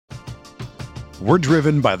We're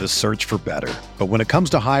driven by the search for better. But when it comes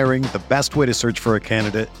to hiring, the best way to search for a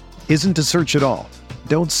candidate isn't to search at all.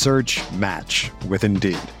 Don't search, match with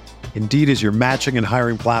Indeed. Indeed is your matching and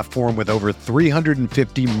hiring platform with over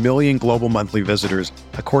 350 million global monthly visitors,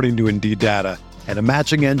 according to Indeed data, and a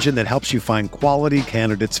matching engine that helps you find quality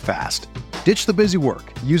candidates fast. Ditch the busy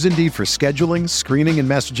work. Use Indeed for scheduling, screening, and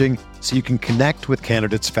messaging so you can connect with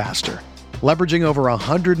candidates faster. Leveraging over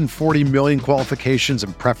 140 million qualifications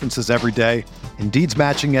and preferences every day, Indeed's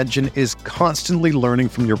matching engine is constantly learning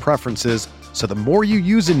from your preferences, so the more you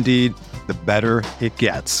use Indeed, the better it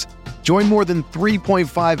gets. Join more than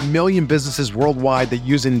 3.5 million businesses worldwide that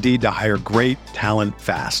use Indeed to hire great talent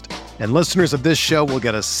fast. And listeners of this show will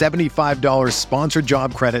get a $75 sponsored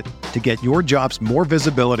job credit to get your jobs more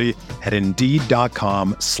visibility at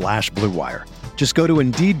Indeed.com/Blue Wire. Just go to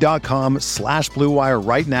Indeed.com/Blue Wire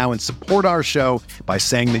right now and support our show by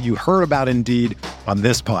saying that you heard about Indeed on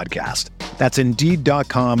this podcast. That's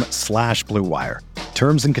Indeed.com/Blue Wire.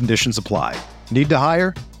 Terms and conditions apply. Need to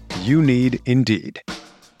hire? You need Indeed.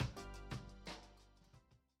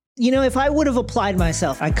 You know, if I would have applied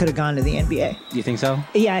myself, I could have gone to the NBA. You think so?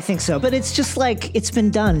 Yeah, I think so. But it's just like, it's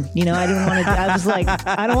been done. You know, I didn't want to, I was like,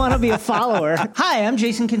 I don't want to be a follower. Hi, I'm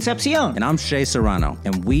Jason Concepcion. And I'm Shea Serrano.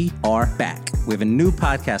 And we are back. We have a new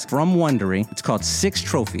podcast from Wondery. It's called Six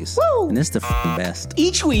Trophies. Woo! And it's the best.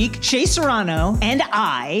 Each week, Shea Serrano and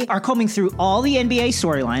I are combing through all the NBA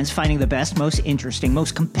storylines, finding the best, most interesting,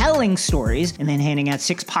 most compelling stories, and then handing out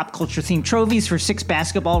 6 pop culture themed trophies for 6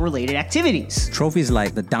 basketball related activities. Trophies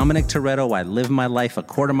like the Dominic Toretto I Live My Life a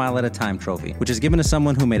Quarter Mile at a Time trophy, which is given to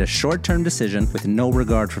someone who made a short-term decision with no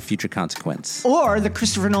regard for future consequence. Or the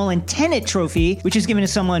Christopher Nolan Tenet trophy, which is given to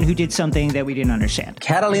someone who did something that we didn't understand.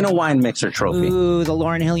 Catalina Wine Mixer trophy. Ooh, the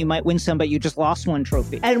Lauryn Hill You Might Win Some But You Just Lost One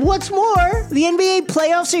trophy. And what's more, the NBA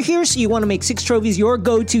playoffs are here, so you want to make Six Trophies your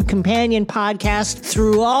go-to companion podcast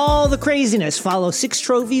through all the craziness. Follow Six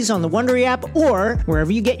Trophies on the Wondery app or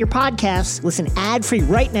wherever you get your podcasts. Listen ad-free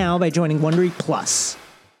right now by joining Wondery Plus.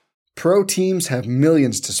 Pro teams have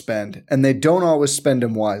millions to spend, and they don't always spend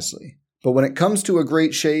them wisely. But when it comes to a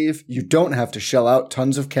great shave, you don't have to shell out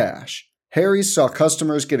tons of cash. Harry's saw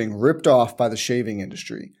customers getting ripped off by the shaving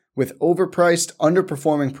industry with overpriced,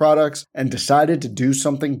 underperforming products and decided to do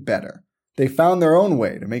something better. They found their own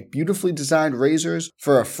way to make beautifully designed razors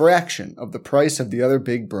for a fraction of the price of the other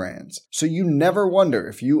big brands, so you never wonder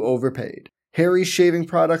if you overpaid. Harry's shaving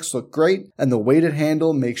products look great, and the weighted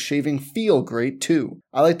handle makes shaving feel great too.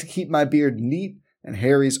 I like to keep my beard neat, and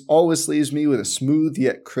Harry's always leaves me with a smooth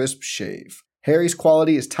yet crisp shave. Harry's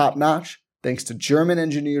quality is top-notch, thanks to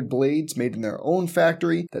German-engineered blades made in their own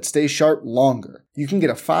factory that stay sharp longer. You can get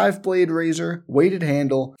a 5-blade razor, weighted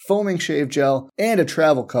handle, foaming shave gel, and a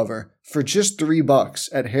travel cover for just $3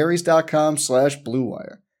 at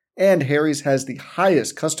harrys.com/bluewire. And Harry's has the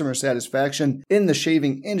highest customer satisfaction in the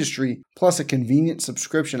shaving industry, plus a convenient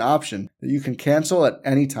subscription option that you can cancel at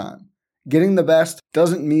any time. Getting the best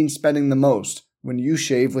doesn't mean spending the most when you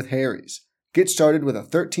shave with Harry's. Get started with a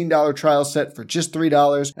 $13 trial set for just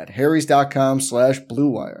 $3 at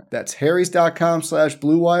harrys.com/bluewire. That's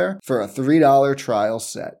harrys.com/bluewire for a $3 trial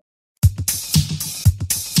set.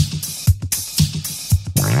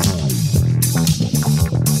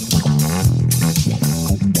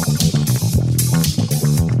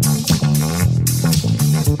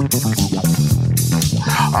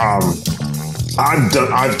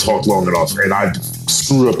 I've talked long enough, and I've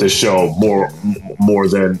screwed up this show more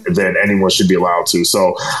than anyone should be allowed to.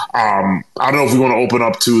 So I don't know if we want to open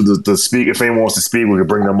up to the speak. If anyone wants to speak, we can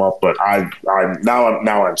bring them up. But I'm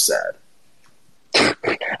sad.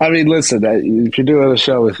 I mean, listen, if you're doing a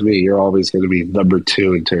show with me, you're always going to be number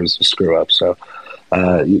 2 in terms of screw up. So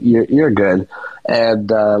you're good.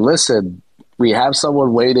 And listen, we have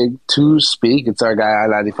someone waiting to speak. It's our guy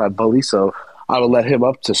I-95 Bully. So I will let him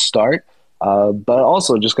up to start. But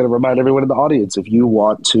also just going to remind everyone in the audience, if you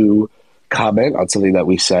want to comment on something that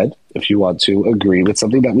we said, if you want to agree with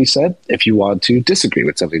something that we said, if you want to disagree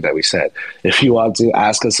with something that we said, if you want to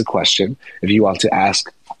ask us a question, if you want to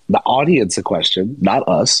ask the audience a question, not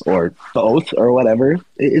us or both or whatever,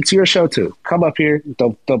 it's your show too. Come up here.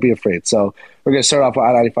 Don't be afraid. So we're going to start off with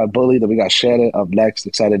I-95 Bully. Then we got Shannon up next.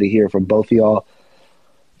 Excited to hear from both of y'all.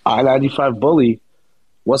 I-95 Bully,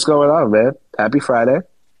 what's going on, man? Happy Friday.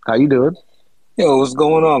 How you doing? Yo, what's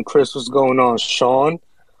going on, Chris? What's going on, Sean?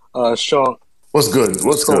 Sean. What's good?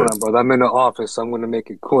 What's going good? on, brother? I'm in the office. I'm going to make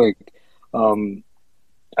it quick.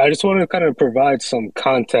 I just want to kind of provide some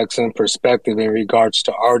context and perspective in regards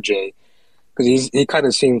to RJ, because he kind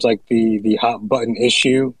of seems like the hot button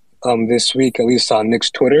issue this week, at least on Knicks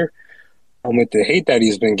Twitter, with the hate that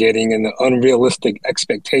he's been getting and the unrealistic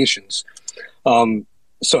expectations.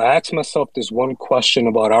 So I asked myself this one question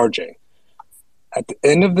about RJ. At the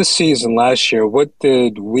end of the season last year, what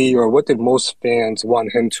did most fans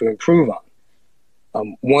want him to improve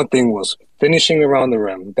on? One thing was finishing around the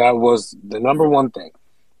rim. That was the number one thing.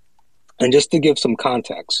 And just to give some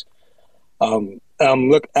context, I'm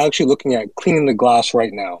actually looking at cleaning the glass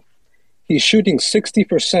right now. He's shooting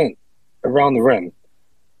 60% around the rim.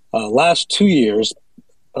 Last 2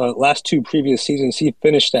 previous seasons, he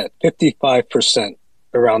finished at 55%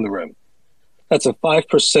 around the rim. That's a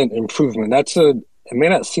 5% improvement. It may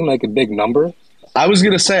not seem like a big number. I was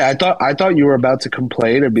gonna say, I thought you were about to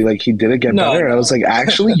complain and be like, he didn't get better. And I was like,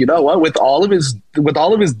 actually, you know what? With all of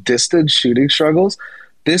his distance shooting struggles,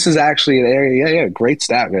 this is actually an area. Yeah, great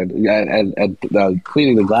stat, man. And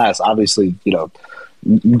cleaning the glass, obviously,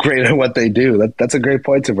 great at what they do. That's a great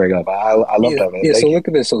point to bring up. I love that, man. Yeah. So look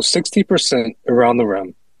at this. So 60% around the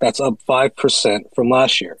rim. That's up 5% from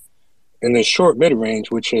last year. In the short mid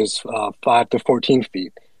range, which is 5 to 14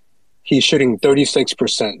 feet, he's shooting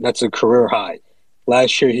 36%. That's a career high.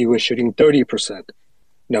 Last year, he was shooting 30%.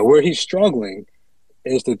 Now, where he's struggling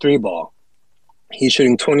is the three ball. He's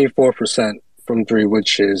shooting 24% from three,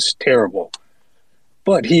 which is terrible.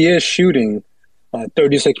 But he is shooting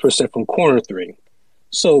 36% from corner three.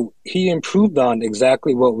 So he improved on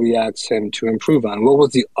exactly what we asked him to improve on. What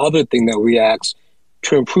was the other thing that we asked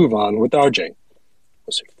to improve on with RJ?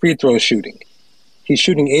 Was free throw shooting. He's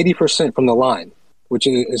shooting 80% from the line, which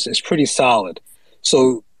is pretty solid.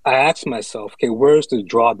 So I asked myself, okay, where's the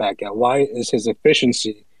drawback at? Why is his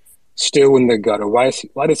efficiency still in the gutter? Why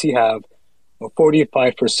does he have a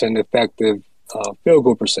 45% effective field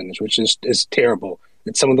goal percentage, which is terrible?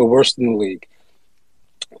 It's some of the worst in the league.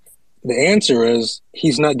 The answer is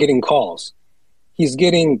he's not getting calls. He's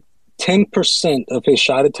getting 10% of his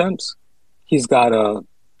shot attempts. He's got a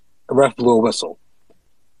ref blew a whistle.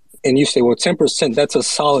 And you say, well, 10%, that's a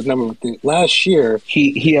solid number. Last year,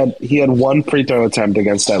 he had one free throw attempt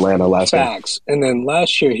against Atlanta last game. Facts. And then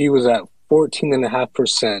last year, he was at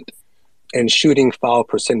 14.5% in shooting foul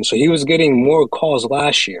percentage. So he was getting more calls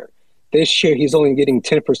last year. This year, he's only getting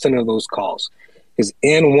 10% of those calls. His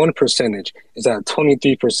and one percentage is at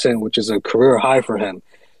 23%, which is a career high for him.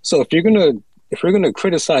 So if we're gonna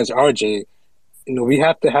criticize RJ, we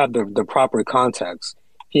have to have the proper context.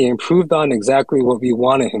 He improved on exactly what we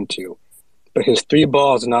wanted him to, but his three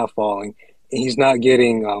balls are not falling, and he's not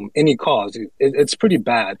getting any calls. It's pretty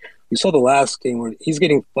bad. We saw the last game where he's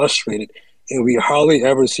getting frustrated, and we hardly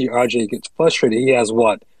ever see RJ get frustrated. He has,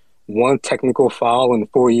 one technical foul in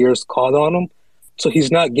 4 years called on him? So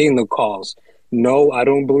he's not getting the calls. No, I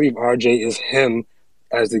don't believe RJ is him,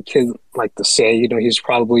 as the kids like to say. He's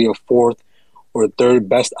probably a fourth or third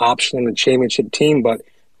best option on the championship team, but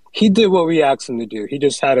he did what we asked him to do. He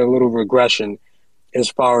just had a little regression as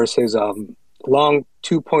far as his long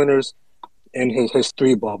two-pointers and his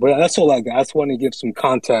three ball. But that's all I got. I just want to give some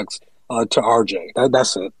context to RJ.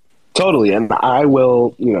 That's it. Totally. And I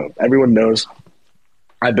will, everyone knows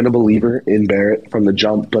I've been a believer in Barrett from the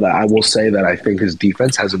jump, but I will say that I think his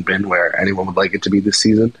defense hasn't been where anyone would like it to be this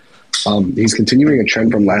season. He's continuing a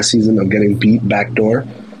trend from last season of getting beat backdoor,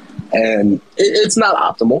 and it's not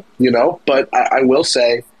optimal, but I will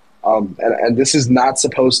say, and this is not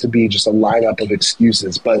supposed to be just a lineup of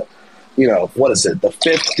excuses, but, what is it? The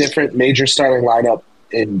fifth different major starting lineup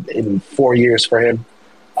in 4 years for him.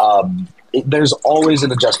 There's always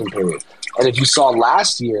an adjustment period. And if you saw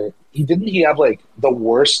last year, he have the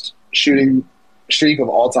worst shooting streak of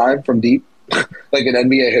all time from deep, like in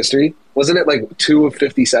NBA history? Wasn't it 2 of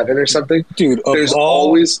 57 or something? Dude, there's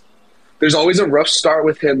always a rough start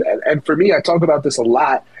with him. And for me, I talk about this a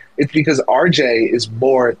lot. It's because RJ is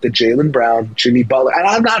more the Jaylen Brown, Jimmy Butler. And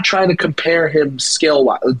I'm not trying to compare him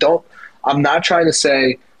skill-wise. I'm not trying to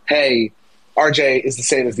say, hey, RJ is the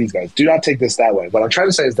same as these guys. Do not take this that way. What I'm trying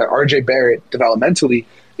to say is that RJ Barrett developmentally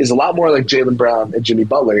is a lot more like Jaylen Brown and Jimmy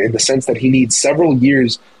Butler in the sense that he needs several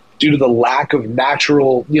years due to the lack of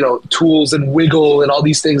natural, tools and wiggle and all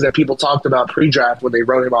these things that people talked about pre-draft when they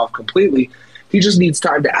wrote him off completely. He just needs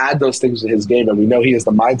time to add those things to his game, and we know he has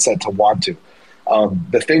the mindset to want to.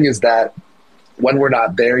 The thing is that when we're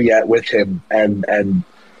not there yet with him and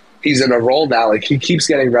he's in a role now, he keeps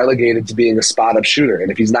getting relegated to being a spot-up shooter.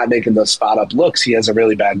 And if he's not making those spot-up looks, he has a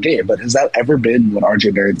really bad game. But has that ever been what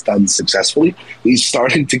RJ Barrett's done successfully? He's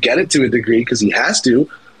starting to get it to a degree because he has to.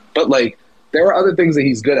 But, there are other things that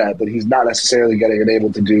he's good at that he's not necessarily getting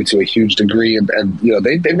able to do to a huge degree. And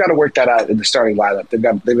they've got to work that out in the starting lineup. They've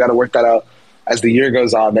got to work that out as the year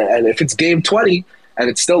goes on. And if it's game 20 and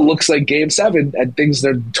it still looks like game 7 and things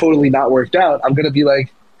are totally not worked out, I'm going to be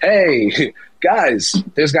like, hey, guys,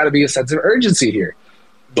 there's got to be a sense of urgency here.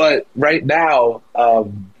 But right now,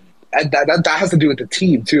 and that has to do with the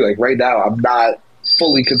team too. Like right now, I'm not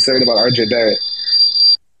fully concerned about RJ Barrett.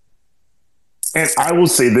 And I will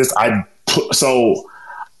say this: I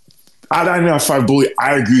don't know if I believe.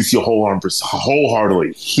 I agree with you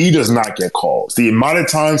wholeheartedly. He does not get calls. The amount of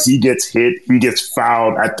times he gets hit, he gets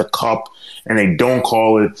fouled at the cup, and they don't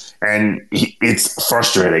call it, and it's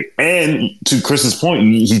frustrating. And to Chris's point,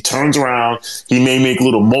 he turns around. He may make a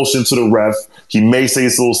little motion to the ref. He may say a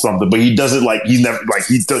little something, but he doesn't he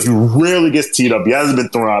rarely gets teed up. He hasn't been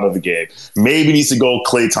thrown out of the game. Maybe he needs to go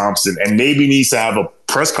Klay Thompson, and maybe needs to have a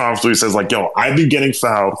press conference where he says yo, I've been getting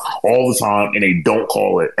fouled all the time, and they don't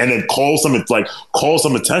call it, and then call some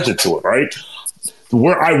attention to it, right?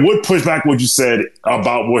 Where I would push back what you said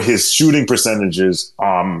about what his shooting percentages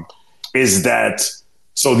is that.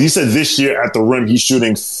 So you said this year at the rim he's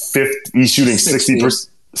shooting 60%.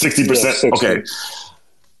 60%. Okay.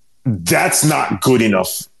 That's not good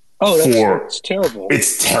enough. It's terrible.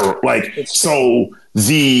 It's terrible. So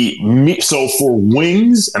for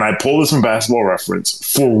wings, and I pull this from Basketball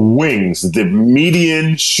Reference, for wings, the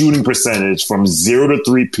median shooting percentage from 0 to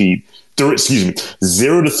 3 feet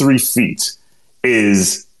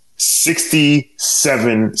is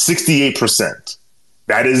 68%.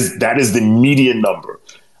 That is the median number.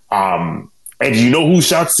 And you know who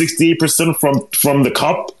shot 68% from the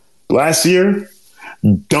cup last year?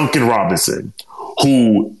 Duncan Robinson,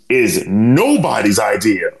 who is nobody's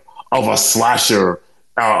idea of a slasher,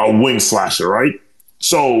 a wing slasher, right?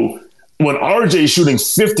 So when RJ is shooting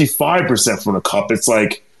 55% from the cup, it's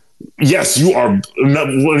like, yes, you are.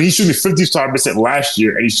 When he's shooting 55% last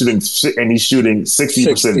year, and he's shooting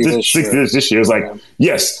 60% this year, it's like,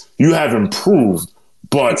 yes, you have improved,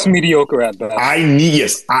 but it's mediocre at best.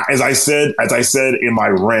 As I said in my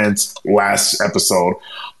rant last episode,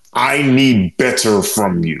 I need better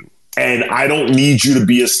from you. And I don't need you to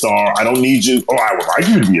be a star. I don't need you. Oh, I would like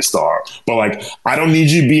you to be a star, but I don't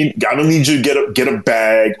need you to get a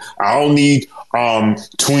bag. I don't need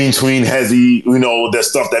tween hezzy, the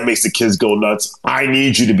stuff that makes the kids go nuts. I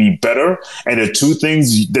need you to be better. And the two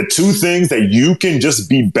things that you can just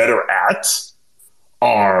be better at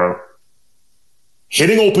are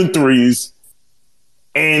hitting open threes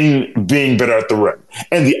and being better at the rim.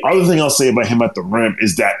 And the other thing I'll say about him at the rim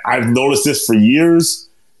is that I've noticed this for years.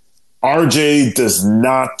 RJ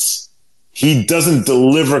doesn't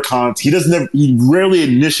deliver contact. He rarely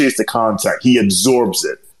initiates the contact. He absorbs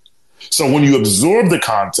it. So when you absorb the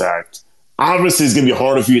contact, obviously it's going to be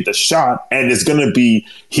harder for you to hit the shot, and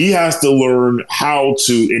he has to learn how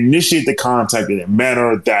to initiate the contact in a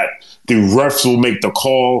manner that the refs will make the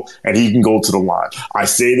call and he can go to the line. I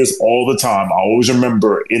say this all the time. I always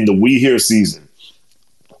remember in the We Here season,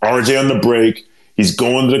 RJ on the break, he's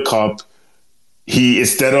going to the cup. He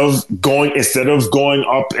instead of going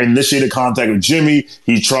up and initiating contact with Jimmy,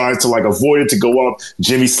 he tries to avoid it to go up.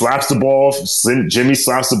 Jimmy slaps the ball. Jimmy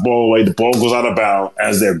slaps the ball away. The ball goes out of bounds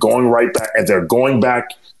as they're going right back. As they're going back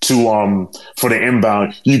to for the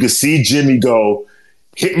inbound, you can see Jimmy go,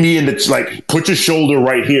 hit me in the put your shoulder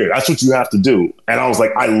right here. That's what you have to do. And I was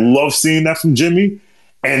like, I love seeing that from Jimmy.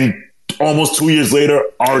 And almost 2 years later,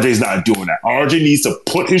 RJ's not doing that. RJ needs to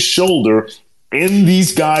put his shoulder in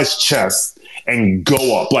these guys' chests and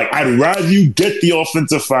go up. I'd rather you get the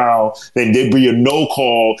offensive foul than there be a no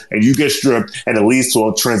call and you get stripped and it leads to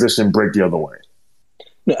a transition break the other way.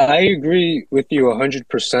 I agree with you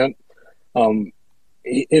 100%.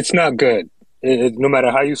 It's not good. No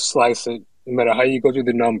matter how you slice it, no matter how you go through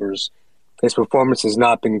the numbers, his performance has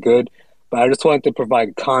not been good. But I just wanted to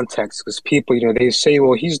provide context because people, they say,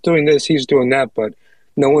 well, he's doing this, he's doing that, but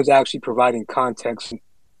no one's actually providing context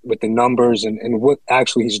with the numbers and what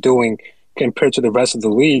actually he's doing compared to the rest of the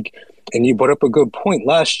league. And you brought up a good point.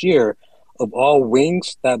 Last year, of all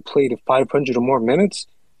wings that played 500 or more minutes,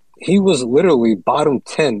 he was literally bottom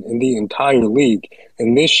 10 in the entire league.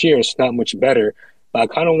 And this year, it's not much better. But I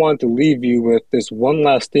kind of wanted to leave you with this one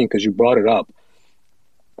last thing because you brought it up.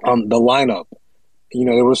 The lineup.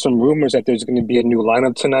 There were some rumors that there's going to be a new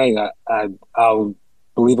lineup tonight. I'll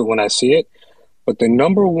believe it when I see it. But the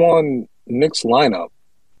number one Knicks lineup,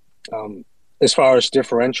 as far as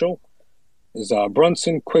differential, is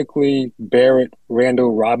Brunson, Quickly, Barrett,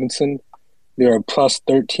 Randall, Robinson. They are plus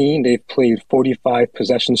 13. They've played 45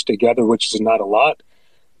 possessions together, which is not a lot.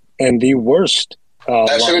 And the worst...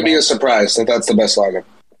 that shouldn't be a surprise that that's the best lineup.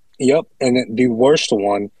 Yep. And the worst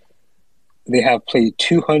one, they have played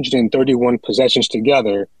 231 possessions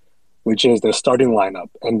together, which is the starting lineup.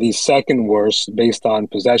 And the second worst, based on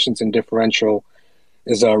possessions and differential,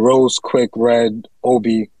 is Rose, Quick, Red,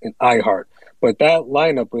 Obi, and Ihart. But that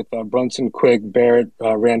lineup with Brunson, Quick, Barrett,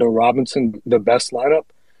 Randall, Robinson, the best lineup,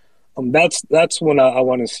 That's when I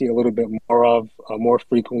want to see a little bit more of, more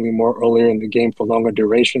frequently, more earlier in the game for longer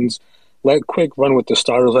durations. Let Quick run with the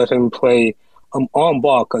starters. Let him play on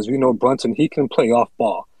ball, because we know Brunson, he can play off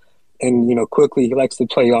ball. And, quickly, he likes to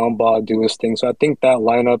play on ball, do his thing. So I think that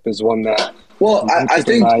lineup is one that I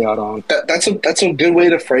think an eye out on. That's a good way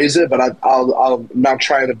to phrase it, but I'll not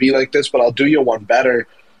trying to be like this, but I'll do you one better.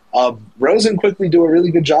 Rose and Quickly do a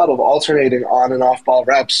really good job of alternating on and off ball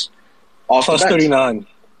reps. Plus 39.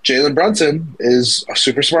 Jalen Brunson is a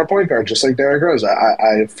super smart point guard, just like Derrick Rose.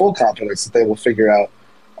 I have full confidence that they will figure out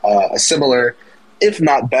a similar, if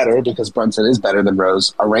not better, because Brunson is better than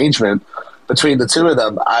Rose, arrangement between the two of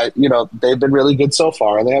them. They've been really good so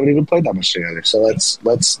far, and they haven't even played that much together. So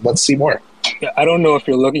let's see more. Yeah, I don't know if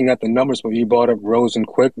you're looking at the numbers, but you brought up Rose and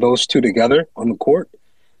Quick, those two together on the court.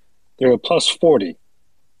 They're a plus 40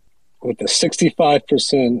 with a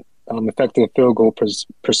 65% effective field goal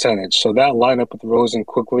percentage. So that lineup with Rose and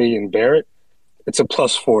Quickly and Barrett, it's a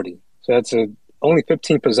plus 40. So that's only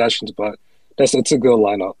 15 possessions, but it's a good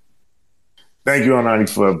lineup. Thank you, Anani,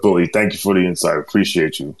 for Bully. Thank you for the insight.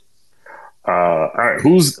 Appreciate you. All right,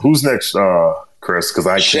 who's next, Chris? Because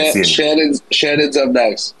I can't see any. Shannon's up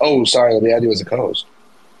next. Oh, sorry, let me add you as a co-host.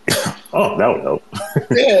 Oh, that would help.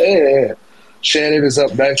 Yeah. Shannon is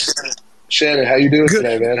up next. Shannon, how you doing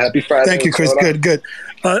today, man? Happy Friday. Thank you, Chris. Good.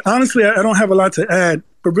 Honestly, I don't have a lot to add,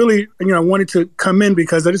 but really, I wanted to come in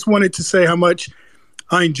because I just wanted to say how much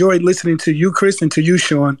I enjoyed listening to you, Chris, and to you,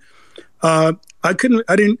 Sean. I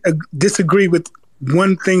didn't disagree with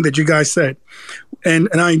one thing that you guys said. And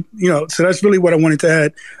I, so that's really what I wanted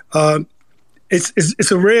to add.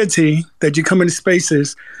 It's a rarity that you come into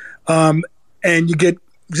spaces and you get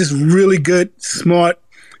just really good, smart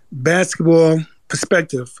basketball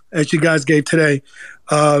perspective as you guys gave today.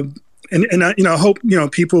 And I hope,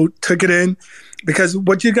 people took it in, because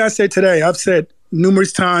what you guys said today, I've said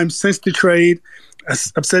numerous times since the trade.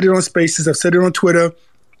 I've said it on Spaces. I've said it on Twitter.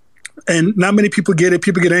 And not many people get it.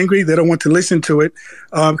 People get angry. They don't want to listen to it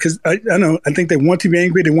because I think they want to be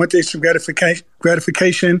angry. They want the instant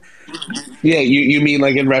gratification. Yeah, you mean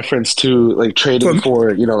like in reference to like trading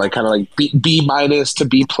for like kind of like B minus to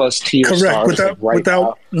B plus tier. Correct. Stars,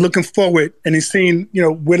 without looking forward and seeing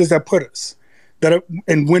where does that put us?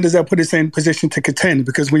 And when does that put us in position to contend?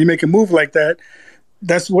 Because when you make a move like that,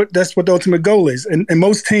 that's what the ultimate goal is. And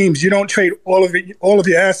most teams, you don't trade all of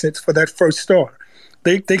your assets for that first star.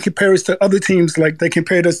 They compare us to other teams, like they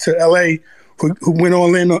compared us to LA, who went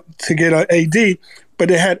all in to get AD, but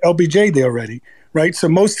they had LBJ there already, right? So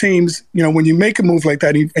most teams, when you make a move like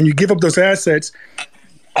that and you give up those assets,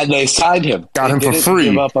 and they signed him, got him for free.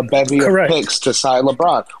 Give up a bevy of picks to sign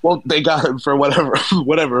LeBron. Well, they got him for whatever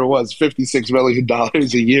it was, $56 million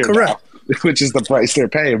a year, correct, now, which is the price they're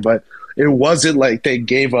paying. But it wasn't like they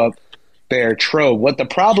gave up their trove. What the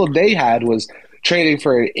problem they had was trading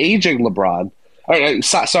for an aging LeBron.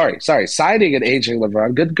 Signing an aging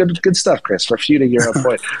LeBron. Good stuff, Chris, refuting your own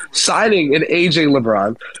point. Signing an aging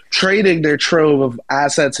LeBron, trading their trove of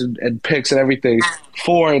assets and picks and everything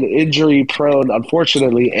for an injury-prone,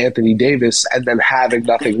 unfortunately, Anthony Davis, and then having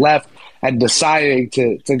nothing left and deciding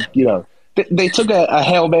to they took a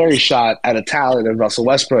Hail Mary shot at a talent in Russell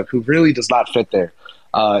Westbrook who really does not fit there.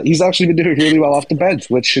 He's actually been doing really well off the bench,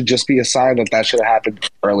 which should just be a sign that should have happened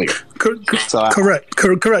earlier.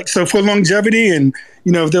 Correct. So for longevity and,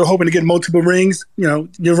 if they're hoping to get multiple rings,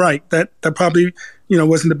 you're right. That probably,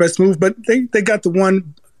 wasn't the best move, but they got the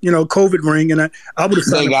one, COVID ring, and I would have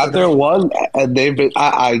They got their one, and they've been,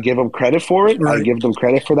 I give them credit for it. Right. I give them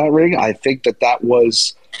credit for that ring. I think that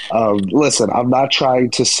was, listen, I'm not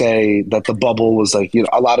trying to say that the bubble was like,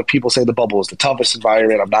 a lot of people say the bubble was the toughest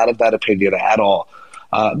environment. I'm not of that opinion at all.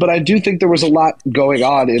 But I do think there was a lot going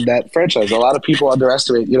on in that franchise. A lot of people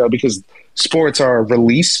underestimate, because sports are a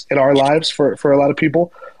release in our lives for a lot of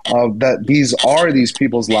people, that these are these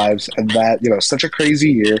people's lives, and that, such a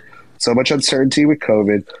crazy year, so much uncertainty with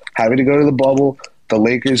COVID, having to go to the bubble, the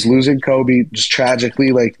Lakers losing Kobe just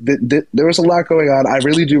tragically, like there was a lot going on. I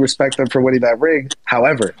really do respect them for winning that ring.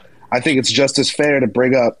 However, I think it's just as fair to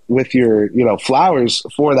bring up with your, flowers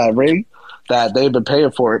for that ring that they've been paying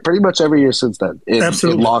for it pretty much every year since then in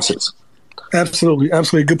losses. Absolutely.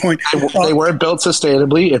 Good point. They weren't built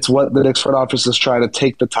sustainably. It's what the Knicks front office is trying to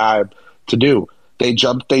take the time to do. They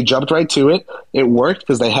jumped right to it. It worked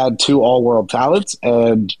because they had two all-world talents,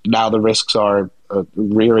 and now the risks are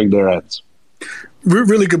rearing their ends.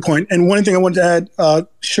 Really good point. And one thing I wanted to add,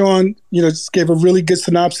 Sean, just gave a really good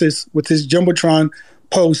synopsis with his Jumbotron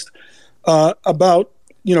post about,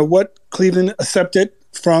 what Cleveland accepted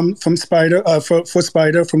from Spider for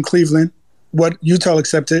Spider from Cleveland, what Utah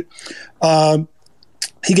accepted.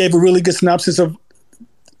 He gave a really good synopsis of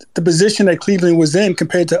the position that Cleveland was in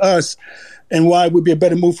compared to us, and why it would be a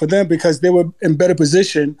better move for them, because they were in better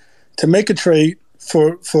position to make a trade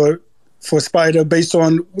for Spider based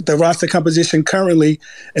on the roster composition currently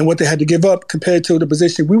and what they had to give up compared to the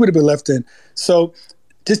position we would have been left in. So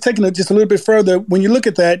just taking it just a little bit further, when you look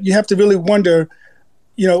at that, you have to really wonder,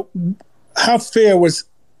 how fair was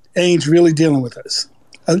Ainge really dealing with us?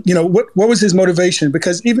 What was his motivation?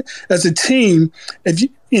 Because even as a team,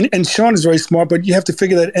 and Sean is very smart, but you have to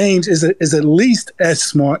figure that Ainge is at least as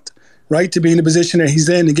smart, right, to be in the position that he's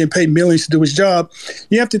in and getting paid millions to do his job.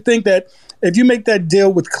 You have to think that if you make that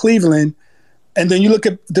deal with Cleveland and then you look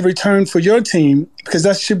at the return for your team, because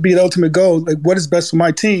that should be the ultimate goal, like what is best for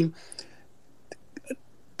my team,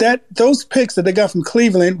 that those picks that they got from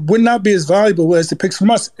Cleveland would not be as valuable as the picks from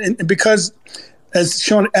us. And because, as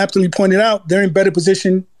Sean aptly pointed out, they're in better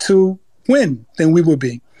position to win than we would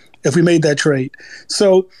be if we made that trade.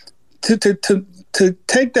 So to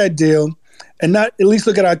take that deal and not at least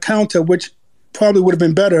look at our counter, which probably would have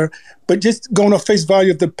been better, but just going off face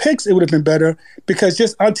value of the picks, it would have been better, because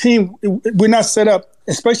just our team, we're not set up,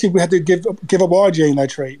 especially if we had to give up RJ in that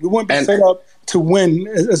trade. We wouldn't be set up to win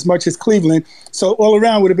as much as Cleveland. So all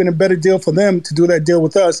around would have been a better deal for them to do that deal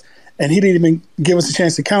with us, and he didn't even give us a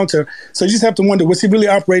chance to counter. So you just have to wonder, was he really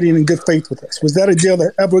operating in good faith with us? Was that a deal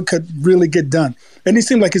that ever could really get done? And it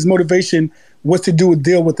seemed like his motivation was to do a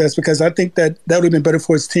deal with us, because I think that would have been better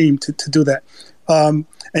for his team to do that. And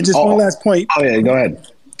just one last point. Oh, yeah, go ahead.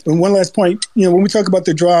 And one last point, when we talk about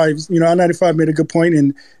the drives, I-95 made a good point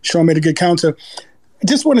and Sean made a good counter. I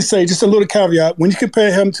just want to say, just a little caveat, when you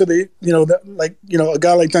compare him to a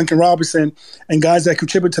guy like Duncan Robinson and guys that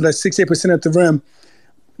contribute to that 68% at the rim,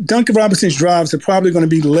 Duncan Robinson's drives are probably going to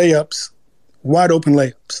be layups, wide open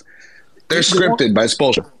layups. They're scripted by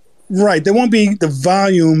Spoelstra. Right. They won't be the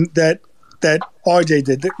volume that RJ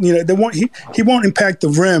did. He won't impact the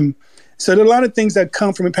rim. So there are a lot of things that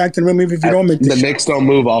come from impacting the rim, even if you don't make the Knicks don't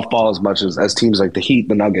move off ball as much as teams like the Heat,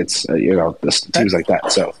 the Nuggets, teams like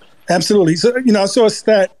that. So absolutely. So I saw a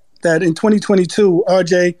stat that in 2022,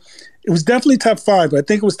 RJ, it was definitely top 5, but I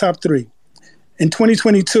think it was top 3. In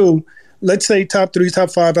 2022, let's say top 3,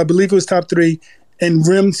 top 5, I believe it was top 3 in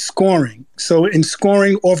rim scoring. So in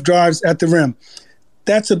scoring off drives at the rim.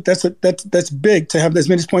 That's big to have as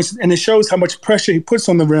many points, and it shows how much pressure he puts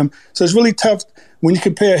on the rim. So it's really tough when you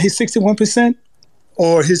compare his 61%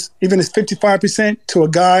 or his 55% to a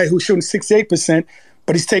guy who's shooting 68%,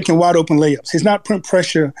 but he's taking wide open layups. He's not putting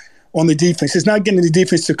pressure on the defense. He's not getting the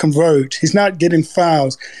defense to converge. He's not getting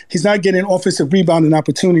fouls. He's not getting offensive rebounding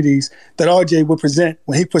opportunities that RJ will present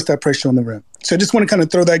when he puts that pressure on the rim. So I just want to kind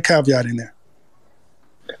of throw that caveat in there.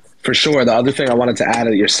 For sure. The other thing I wanted to add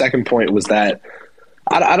at your second point was that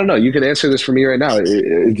I don't know. You can answer this for me right now.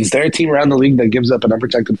 Is there a team around the league that gives up an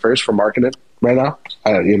unprotected first for marketing right now?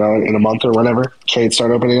 In a month or whenever trades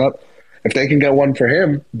start opening up, if they can get one for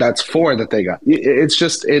him, that's 4 that they got. It's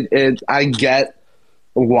just I get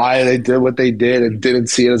why they did what they did and didn't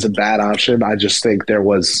see it as a bad option. I just think there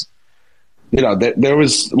was, there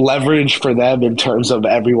was leverage for them in terms of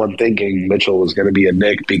everyone thinking Mitchell was going to be a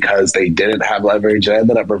Knick because they didn't have leverage and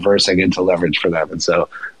ended up reversing into leverage for them, and so.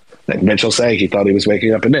 Like Mitchell saying he thought he was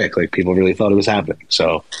waking up a Knick. Like people really thought it was happening.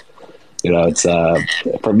 So, it's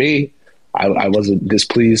for me, I wasn't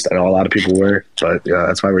displeased. I know a lot of people were, but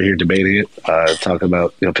that's why we're here debating it, talking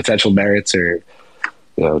about potential merits or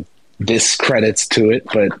discredits to it.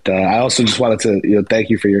 But I also just wanted to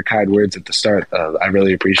thank you for your kind words at the start. I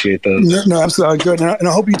really appreciate those. No, absolutely good, and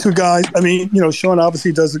I hope you two guys. I mean, Sean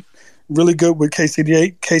obviously does really good with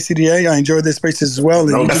KCDA. I enjoy their spaces as well.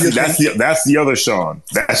 No, that's the other Sean.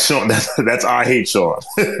 That's Sean. That's I hate Sean.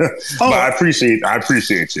 But I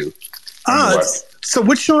appreciate you. So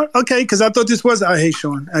which Sean? Okay, because I thought this was I hate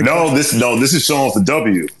Sean. Actually. This is Sean with the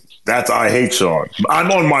W. That's I hate Sean.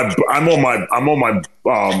 I'm on my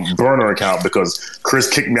burner account because Chris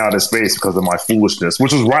kicked me out of space because of my foolishness,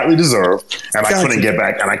 which was rightly deserved, and I couldn't get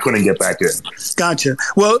back in. Gotcha.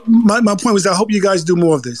 Well, my point was I hope you guys do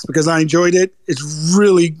more of this because I enjoyed it. It's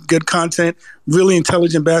really good content, really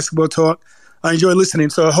intelligent basketball talk. I enjoy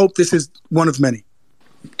listening, so I hope this is one of many.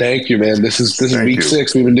 Thank you, man. This is week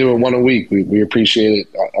 6. We've been doing one a week. We appreciate it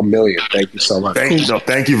a million. Thank you so much.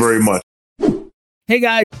 Thank you very much. Hey,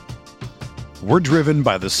 guys. We're driven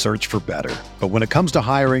by the search for better. But when it comes to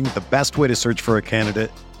hiring, the best way to search for a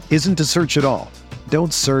candidate isn't to search at all.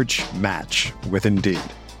 Don't search, match with Indeed.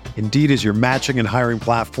 Indeed is your matching and hiring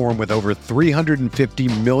platform with over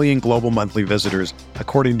 350 million global monthly visitors,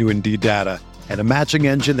 according to Indeed data, and a matching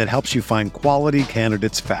engine that helps you find quality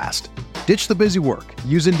candidates fast. Ditch the busy work.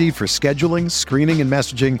 Use Indeed for scheduling, screening, and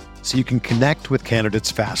messaging so you can connect with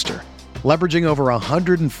candidates faster. Leveraging over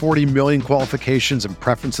 140 million qualifications and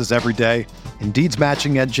preferences every day, Indeed's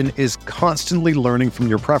matching engine is constantly learning from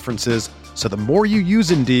your preferences, so the more you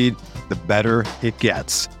use Indeed, the better it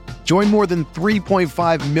gets. Join more than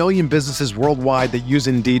 3.5 million businesses worldwide that use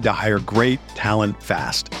Indeed to hire great talent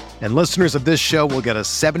fast. And listeners of this show will get a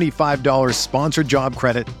 $75 sponsored job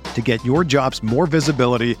credit to get your jobs more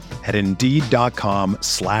visibility at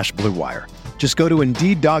Indeed.com/Blue Wire. Just go to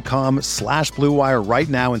Indeed.com/Blue Wire right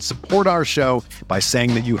now and support our show by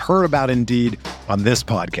saying that you heard about Indeed on this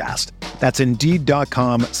podcast. That's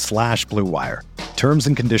Indeed.com/Blue Wire. Terms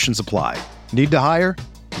and conditions apply. Need to hire?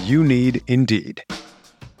 You need Indeed.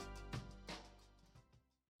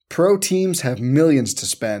 Pro teams have millions to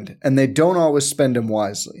spend, and they don't always spend them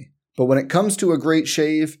wisely. But when it comes to a great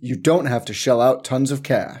shave, you don't have to shell out tons of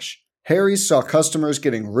cash. Harry's saw customers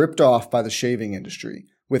getting ripped off by the shaving industry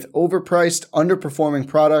with overpriced, underperforming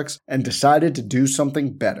products and decided to do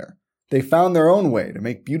something better. They found their own way to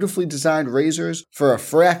make beautifully designed razors for a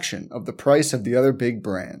fraction of the price of the other big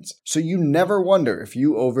brands, so you never wonder if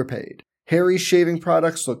you overpaid. Harry's shaving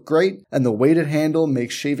products look great, and the weighted handle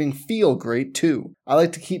makes shaving feel great too. I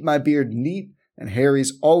like to keep my beard neat, and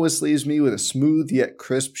Harry's always leaves me with a smooth yet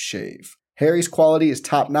crisp shave. Harry's quality is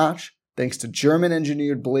top-notch, thanks to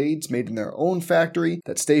German-engineered blades made in their own factory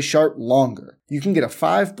that stay sharp longer. You can get a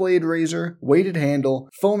 5-blade razor, weighted handle,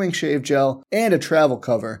 foaming shave gel, and a travel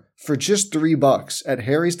cover for just $3 at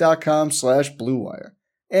harrys.com/Blue Wire.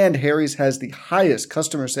 And Harry's has the highest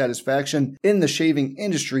customer satisfaction in the shaving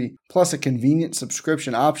industry, plus a convenient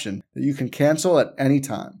subscription option that you can cancel at any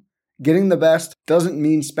time. Getting the best doesn't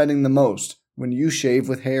mean spending the most when you shave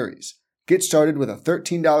with Harry's. Get started with a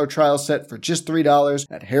 $13 trial set for just $3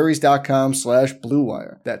 at harrys.com/Blue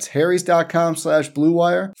Wire. That's harrys.com/Blue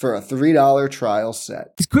Wire for a $3 trial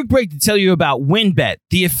set. It's a quick break to tell you about WynnBET,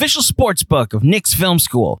 the official sports book of Knicks Film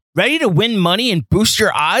School. Ready to win money and boost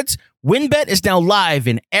your odds? WynnBET is now live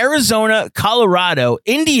in Arizona, Colorado,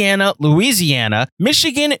 Indiana, Louisiana,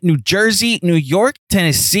 Michigan, New Jersey, New York,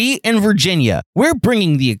 Tennessee, and Virginia. We're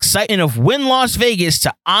bringing the excitement of Wynn Las Vegas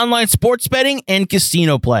to online sports betting and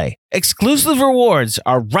casino play. Exclusive rewards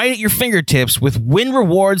are right at your fingertips with Wynn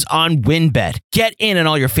Rewards on WynnBET. Get in on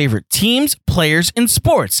all your favorite teams, players, and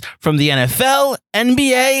sports from the NFL,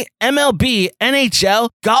 NBA, MLB, NHL,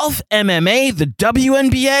 golf, MMA, the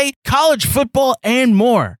WNBA, college football, and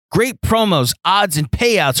more. Great promos, odds, and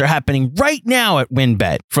payouts are happening right now at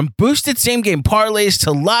WynnBET. From boosted same-game parlays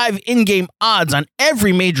to live in-game odds on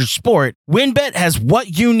every major sport, WynnBET has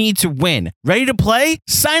what you need to win. Ready to play?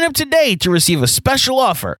 Sign up today to receive a special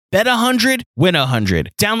offer. Bet 100, win 100.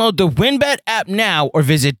 Download the WynnBET app now or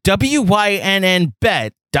visit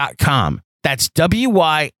WYNNBet.com. That's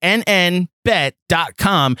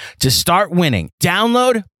WYNNBet.com to start winning.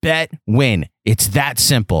 Download, bet, win. It's that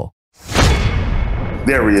simple.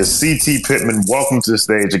 There he is, C.T. Pittman. Welcome to the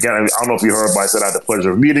stage. Again, I don't know if you heard, but I said I had the pleasure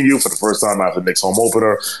of meeting you for the first time after Knicks home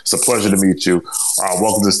opener. It's a pleasure to meet you.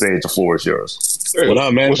 Welcome to the stage. The floor is yours. Hey, what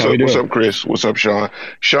up, man? What's up, Chris? What's up, Sean?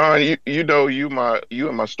 Sean, you know you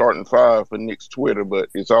and my starting five for Knicks Twitter, but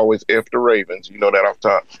it's always F the Ravens. You know that off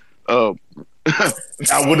top. I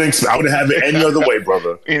wouldn't have it any other way,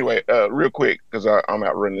 brother. Anyway, real quick, because I'm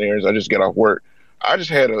out running errands. I just got off work. I just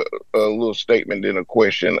had a little statement and a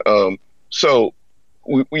question. So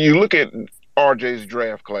when you look at RJ's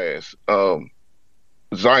draft class,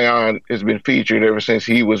 Zion has been featured ever since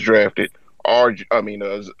he was drafted. RJ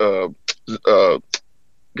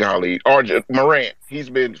Morant, he's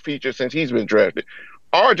been featured since he's been drafted.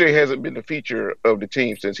 RJ hasn't been the feature of the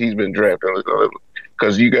team since he's been drafted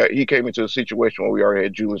because he came into a situation where we already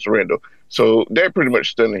had Julius Randle. So that pretty much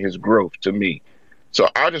stunted his growth to me. So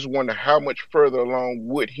I just wonder how much further along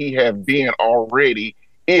would he have been already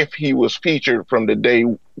if he was featured from the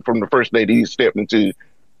first day that he stepped into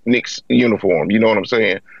Knicks uniform. You know what I'm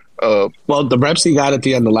saying? Well, the reps he got at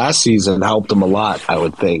the end of last season helped him a lot, I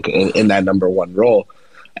would think, in that number one role.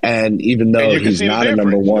 And even though he's not a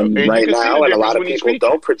number one right now, and a lot of people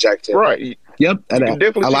don't project him. Right. Yep. And a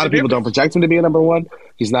lot of people don't project him to be a number one.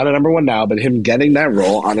 He's not a number one now, but him getting that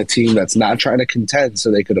role on a team that's not trying to contend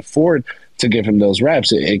so they could afford to give him those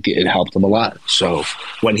reps, it helped him a lot. So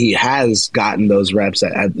when he has gotten those reps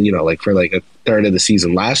at for like a third of the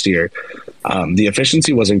season last year, the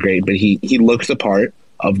efficiency wasn't great, but he looked the part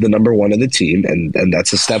of the number one of the team, and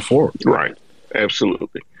that's a step forward. Right.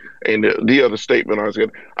 Absolutely. And the other statement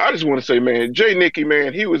I just want to say, man, Jay Nicky,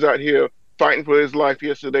 man, he was out here fighting for his life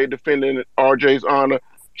yesterday, defending RJ's honor.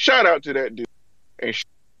 Shout out to that dude. And shout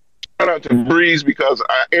out to Breeze, because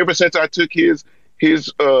ever since I took his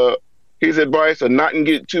advice of not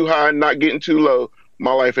getting too high, not getting too low,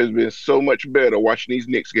 my life has been so much better watching these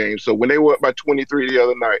Knicks games. So when they were up by 23 the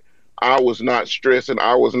other night, I was not stressing.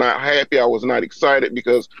 I was not happy. I was not excited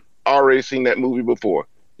because I already seen that movie before.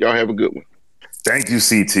 Y'all have a good one. Thank you,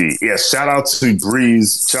 CT. Yeah, shout out to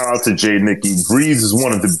Breeze. Shout out to Jay Nicky. Breeze is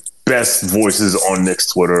one of the best voices on Knicks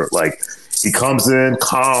Twitter. Like, he comes in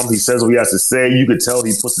calm. He says what he has to say. You could tell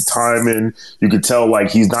he puts the time in. You could tell like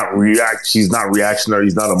he's not reactionary.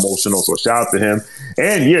 He's not emotional. So shout out to him.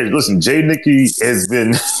 And yeah, listen, Jay Nicky he's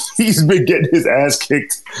been getting his ass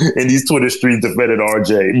kicked in these Twitter streets defending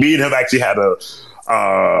RJ. Me and him actually had a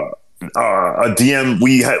DM.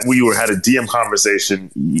 We had a DM conversation,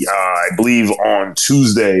 I believe on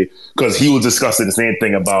Tuesday, because he was discussing the same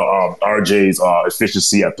thing about RJ's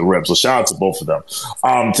efficiency at the rim. So shout out to both of them.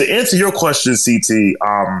 To answer your question, CT,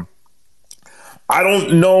 I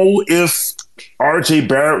don't know if RJ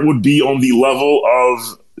Barrett would be on the level of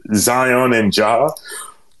Zion and Ja,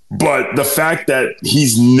 but the fact that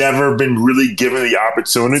he's never been really given the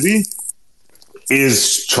opportunity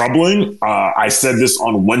is troubling. I said this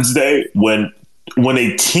on Wednesday when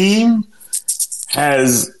a team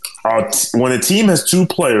has two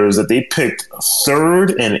players that they picked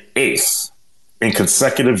 3rd and 8th in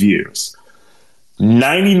consecutive years.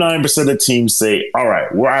 99% of the teams say, all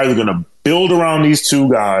right, we're either going to build around these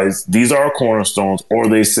two guys, these are our cornerstones, or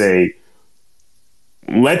they say,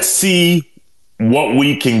 let's see what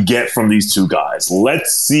we can get from these two guys.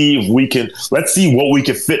 Let's see what we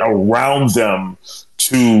can fit around them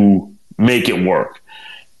to make it work.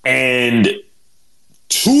 And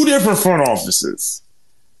 2 different front offices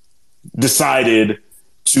decided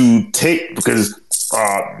to take, because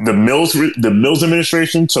the Mills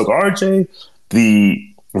administration took RJ, the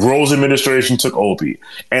Rose administration took Obi,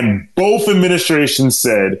 and both administrations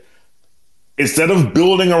said, instead of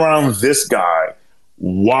building around this guy,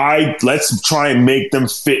 let's try and make them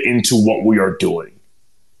fit into what we are doing,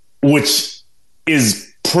 which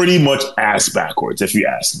is pretty much ass backwards, if you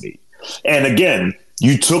ask me. And again,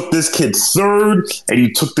 you took this kid 3rd and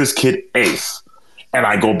you took this kid 8th. And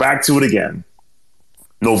I go back to it again.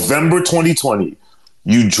 November 2020,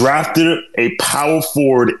 you drafted a power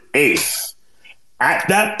forward 8th. At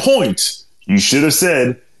that point, you should have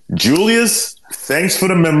said, Julius, thanks for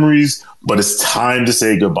the memories, but it's time to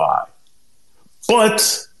say goodbye.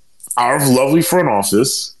 But our lovely front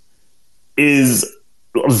office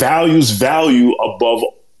values value above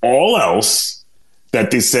all else,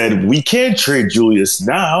 that they said, we can't trade Julius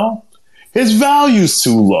now. His value's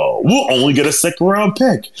too low. We'll only get a 2nd round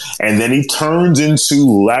pick. And then he turns into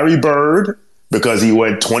Larry Bird because he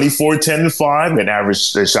went 24, 10, and 5 and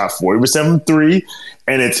shot 40% from 3.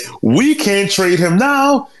 And we can't trade him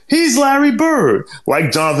now. He's Larry Bird.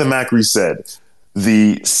 Like Jonathan Macri said,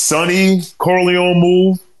 the Sonny Corleone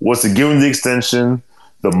move was to give him the extension.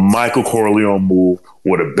 The Michael Corleone move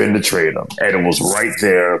would have been to trade him. And it was right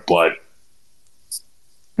there, but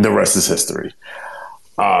the rest is history.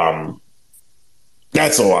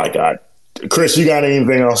 That's all I got. Chris, you got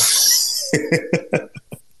anything else?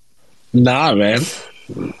 Nah, man.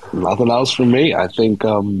 Nothing else from me. I think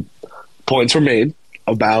points were made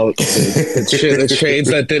about the trades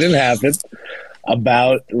that didn't happen,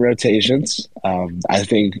 about rotations. I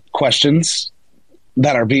think questions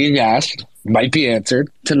that are being asked might be answered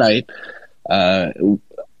tonight. The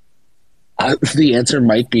answer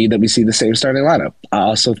might be that we see the same starting lineup. I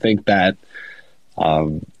also think that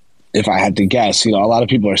if I had to guess, a lot of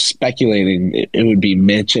people are speculating it would be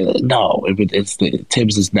Mitch. No,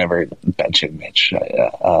 Tibbs is never benching Mitch.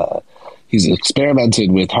 He's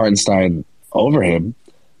experimented with Hartenstein over him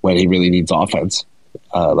when he really needs offense,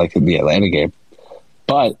 like in the Atlanta game.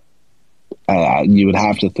 But you would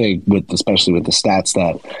have to think, especially with the stats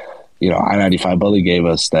that I-95 Bully gave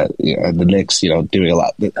us, that and the Knicks, doing a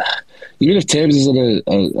lot. Even if Tibbs isn't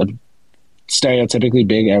a stereotypically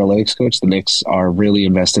big analytics coach, the Knicks are really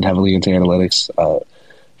invested heavily into analytics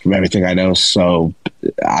from everything I know. So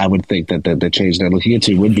I would think that the change they're looking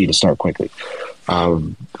into would be to start quickly.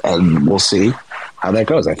 And we'll see how that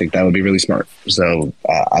goes. I think that would be really smart. So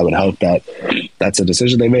I would hope that that's a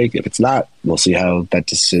decision they make. If it's not, we'll see how that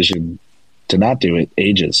decision to not do it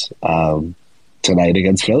ages tonight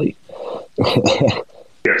against Philly.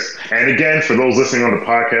 Yes. And again, for those listening on the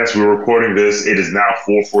podcast, we're recording this. It is now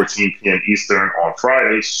 4:14 p.m. Eastern on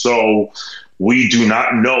Friday. So we do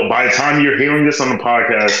not know. By the time you're hearing this on the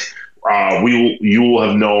podcast, you will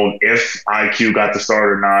have known if IQ got the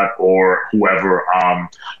start or not, or whoever.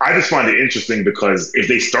 I just find it interesting because if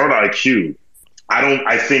they start IQ,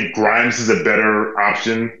 I think Grimes is a better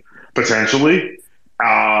option potentially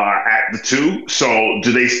at at the 2. So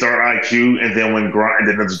do they start IQ and then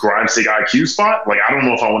does Grimes take IQ spot? Like, I don't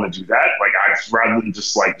know if I want to do that. Like, I'd rather than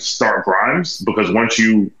just like start Grimes, because once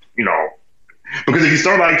because if you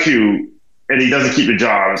start IQ and he doesn't keep the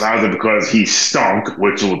job, it's either because he stunk,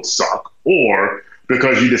 which would suck, or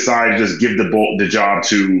because you decide to just give the job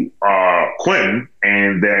to Quentin,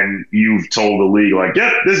 and then you've told the league, like,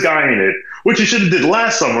 yep, this guy ain't it, which you should have did the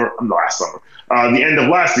end of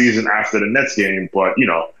last season after the Nets game, but,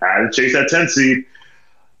 had to chase that 10 seed.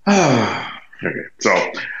 Okay, so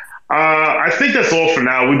I think that's all for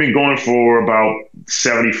now. We've been going for about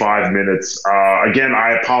 75 minutes. Again,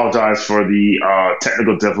 I apologize for the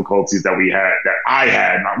technical difficulties that I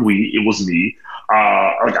had, not we, it was me.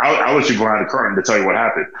 I'll let you behind the curtain to tell you what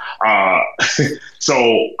happened.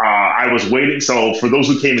 So I was waiting. So for those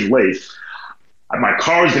who came in late, my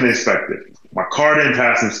car was getting inspected. My car didn't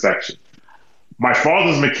pass inspection. My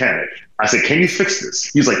father's mechanic. I said, can you fix this?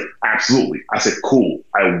 He's like, absolutely. I said, cool.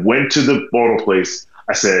 I went to the auto place.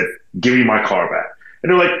 I said, give me my car back.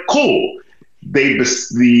 And they're like, cool.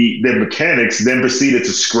 The mechanics then proceeded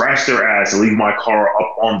to scratch their ass and leave my car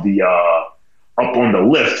up on the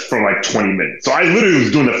lift for like 20 minutes. So I literally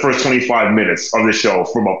was doing the first 25 minutes of the show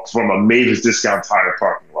from a Mavis Discount Tire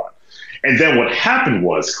parking lot. And then what happened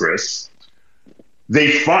was, Chris,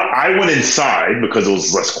 I went inside because it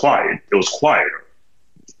was less quiet. It was quieter.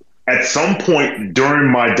 At some point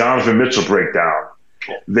during my Donovan Mitchell breakdown,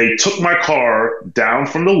 they took my car down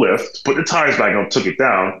from the lift, put the tires back on, took it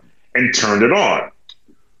down, and turned it on,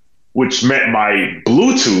 which meant my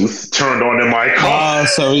Bluetooth turned on in my car.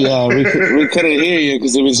 So yeah, we couldn't hear you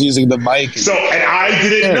because it was using the mic. So, and I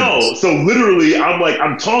didn't know. So literally,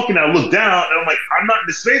 I'm talking, I look down, and I'm like, I'm not in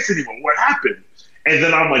the space anymore. What happened? And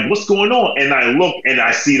then I'm like, what's going on? And I look, and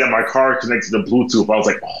I see that my car connected to Bluetooth. I was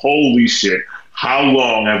like, holy shit, how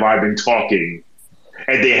long have I been talking?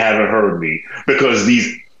 And they haven't heard me, because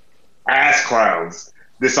these ass clowns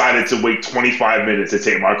decided to wait 25 minutes to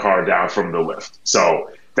take my car down from the lift.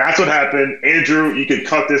 So that's what happened. Andrew, you can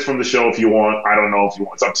cut this from the show if you want. I don't know if you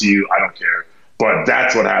want. It's up to you. I don't care. But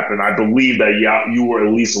that's what happened. I believe that you were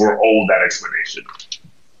owed that explanation.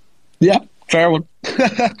 Yeah, fair one.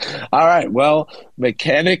 All right. Well,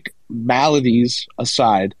 mechanic maladies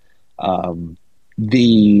aside,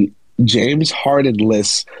 the James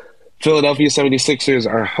Harden-less Philadelphia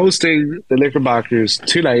 76ers are hosting the Knickerbockers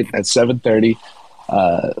tonight at 7:30.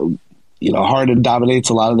 Harden dominates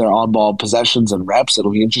a lot of their on-ball possessions and reps.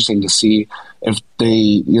 It'll be interesting to see if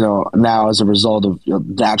they, now as a result of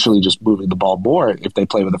naturally just moving the ball more, if they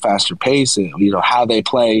play with a faster pace, how they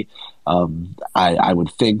play. I would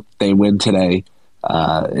think they win today.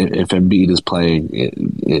 If Embiid is playing,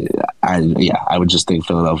 I would just think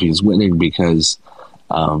Philadelphia is winning because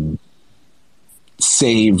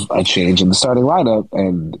save a change in the starting lineup.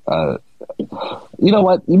 And you know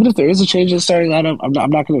what? Even if there is a change in the starting lineup,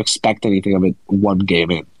 I'm not going to expect anything of it one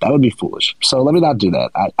game in. That would be foolish. So let me not do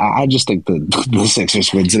that. I just think the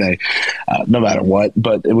Sixers win today, no matter what.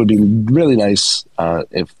 But it would be really nice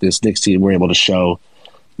if this Knicks team were able to show,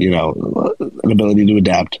 an ability to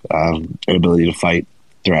adapt, an ability to fight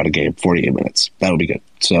throughout a game, 48 minutes. That would be good.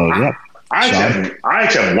 So, yeah. I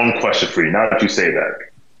actually have one question for you now that you say that.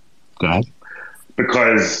 Go ahead.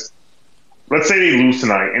 Because let's say they lose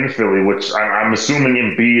tonight in Philly, which I'm assuming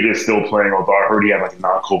Embiid is still playing, although I heard he had like a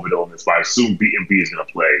non-COVID illness, but I assume Embiid is going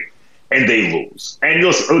to play, and they lose. And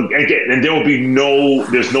there will be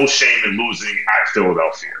there's no shame in losing at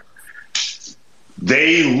Philadelphia.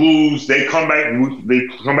 They lose. They come back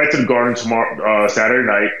to the Garden tomorrow, Saturday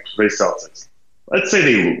night, play Celtics. Let's say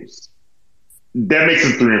they lose. That makes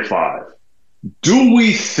them 3-5. Do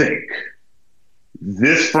we think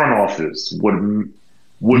this front office would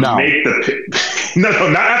make the no,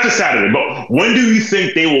 not after Saturday, but when do you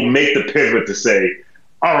think they will make the pivot to say,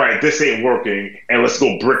 all right, this ain't working, and let's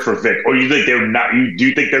go brick for Vic? Or you think they're not? Do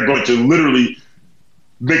you think they're going to literally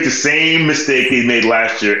make the same mistake they made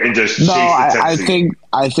last year and just chase the 10th seed?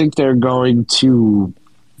 I think they're going to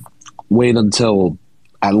wait until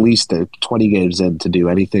at least they're 20 games in to do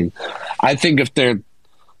anything. I think if they're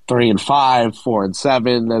 3-5,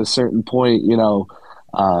 4-7 at a certain point,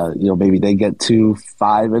 maybe they get to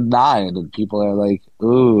 5-9, and people are like,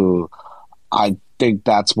 "Ooh," I think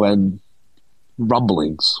that's when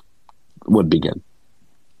rumblings would begin.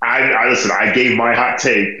 Listen. I gave my hot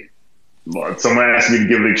take. Someone asked me to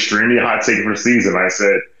give an extremely hot take for the season. I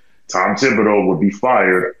said Tom Thibodeau would be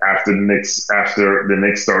fired after the Knicks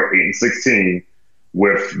start 8-16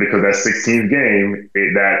 because that 16th game,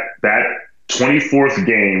 that 24th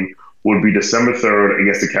game would be December 3rd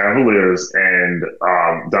against the Cavaliers, and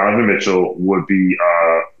Donovan Mitchell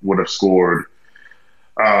would have scored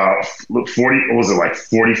 40, what was it, like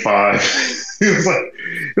 45?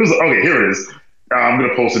 it was okay, here it is. I'm going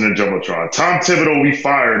to post it in Jumbotron. Tom Thibodeau will be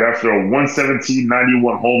fired after a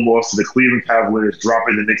 117-91 home loss to the Cleveland Cavaliers,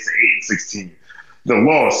 dropping the Knicks to 8-16. The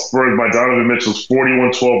loss, spurred by Donovan Mitchell's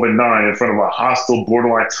 41-12-9 in front of a hostile,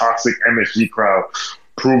 borderline toxic MSG crowd,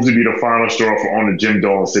 proved to be the final straw for owner Jim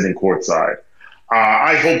Dolan sitting courtside.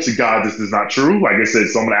 I hope to God this is not true. Like I said,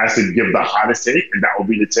 someone asked to give the hottest take, and that will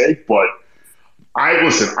be the take. But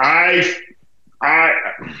if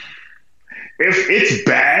it's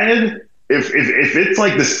bad, if it's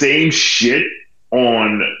like the same shit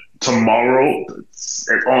on tonight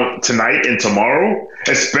and tomorrow,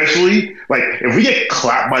 especially like if we get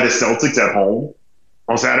clapped by the Celtics at home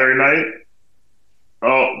on Saturday night,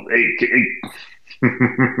 it's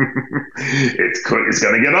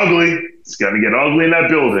gonna get ugly. It's gonna get ugly in that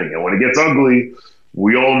building, and when it gets ugly,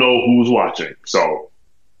 we all know who's watching. So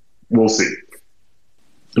we'll see.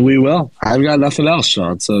 We will. I've got nothing else,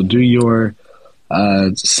 Sean. So do your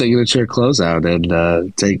signature closeout and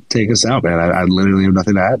take us out, man. I literally have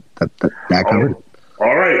nothing to add. That covered.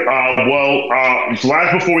 All right. So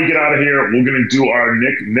last before we get out of here, we're gonna do our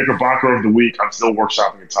Knickerbocker of the week. I'm still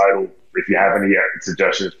workshopping a title. If you have any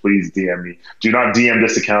suggestions, please DM me. Do not DM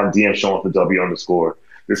this account. DM Sean with the W_.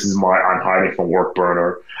 This is my I'm hiding from work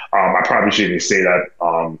burner. I probably shouldn't even say that,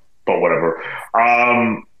 but whatever.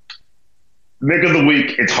 Nick of the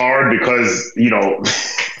week. It's hard because not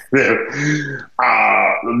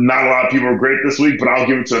a lot of people are great this week, but I'll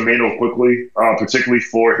give it to Emmanuel quickly, particularly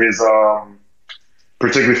for his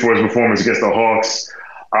performance against the Hawks.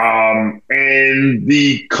 And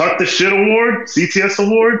the Cut the Shit Award, CTS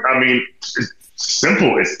Award, I mean, it's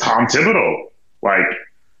simple. It's Tom Thibodeau. Like,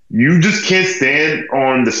 you just can't stand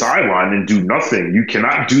on the sideline and do nothing. You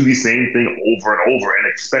cannot do the same thing over and over and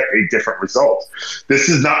expect a different result. This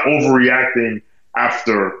is not overreacting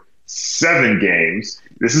after 7 games.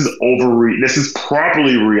 This is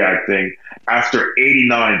properly reacting after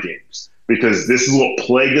 89 games, because this is what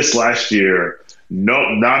plagued us last year.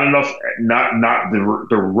 No, not enough. Not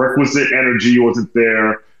the requisite energy wasn't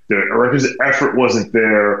there. The requisite effort wasn't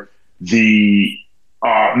there. The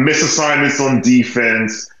misassignments on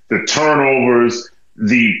defense, the turnovers,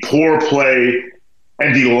 the poor play,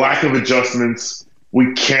 and the lack of adjustments.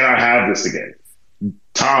 We cannot have this again.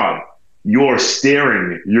 Tom, you're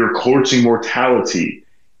staring your coaching mortality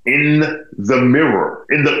in the mirror,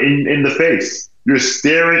 in the face. You're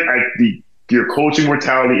staring at your coaching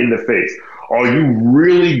mortality in the face. Are you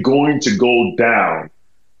really going to go down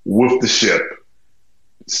with the ship,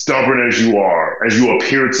 stubborn as you are, as you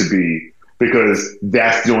appear to be, because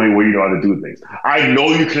that's the only way you know how to do things? I know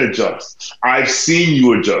you can adjust. I've seen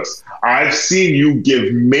you adjust. I've seen you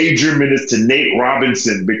give major minutes to Nate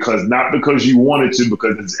Robinson, not because you wanted to,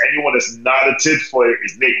 because if anyone that's not a Tibbs player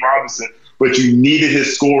is Nate Robinson, but you needed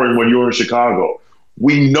his scoring when you were in Chicago.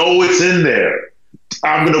 We know it's in there.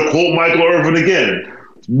 I'm going to quote Michael Irvin again.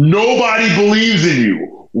 Nobody believes in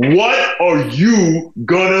you. What are you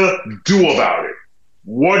gonna do about it?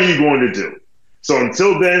 What are you going to do? So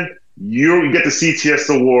until then, you get the CTS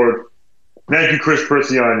award. Thank you, Chris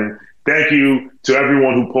Persiani. Thank you to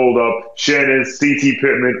everyone who pulled up. Shannon, CT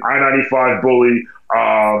Pittman, I-95 Bully.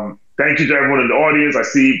 Thank you to everyone in the audience. I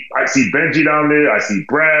see Benji down there. I see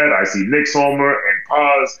Brad. I see Nick Sommer and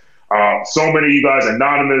Paz. So many of you guys,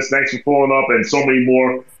 Anonymous. Thanks for pulling up, and so many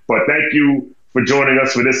more. But thank you for joining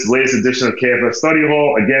us for this latest edition of KFF Study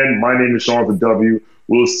Hall. Again, my name is Sean with the W.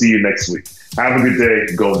 We'll see you next week. Have a good day.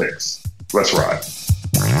 Go Knicks. Let's ride.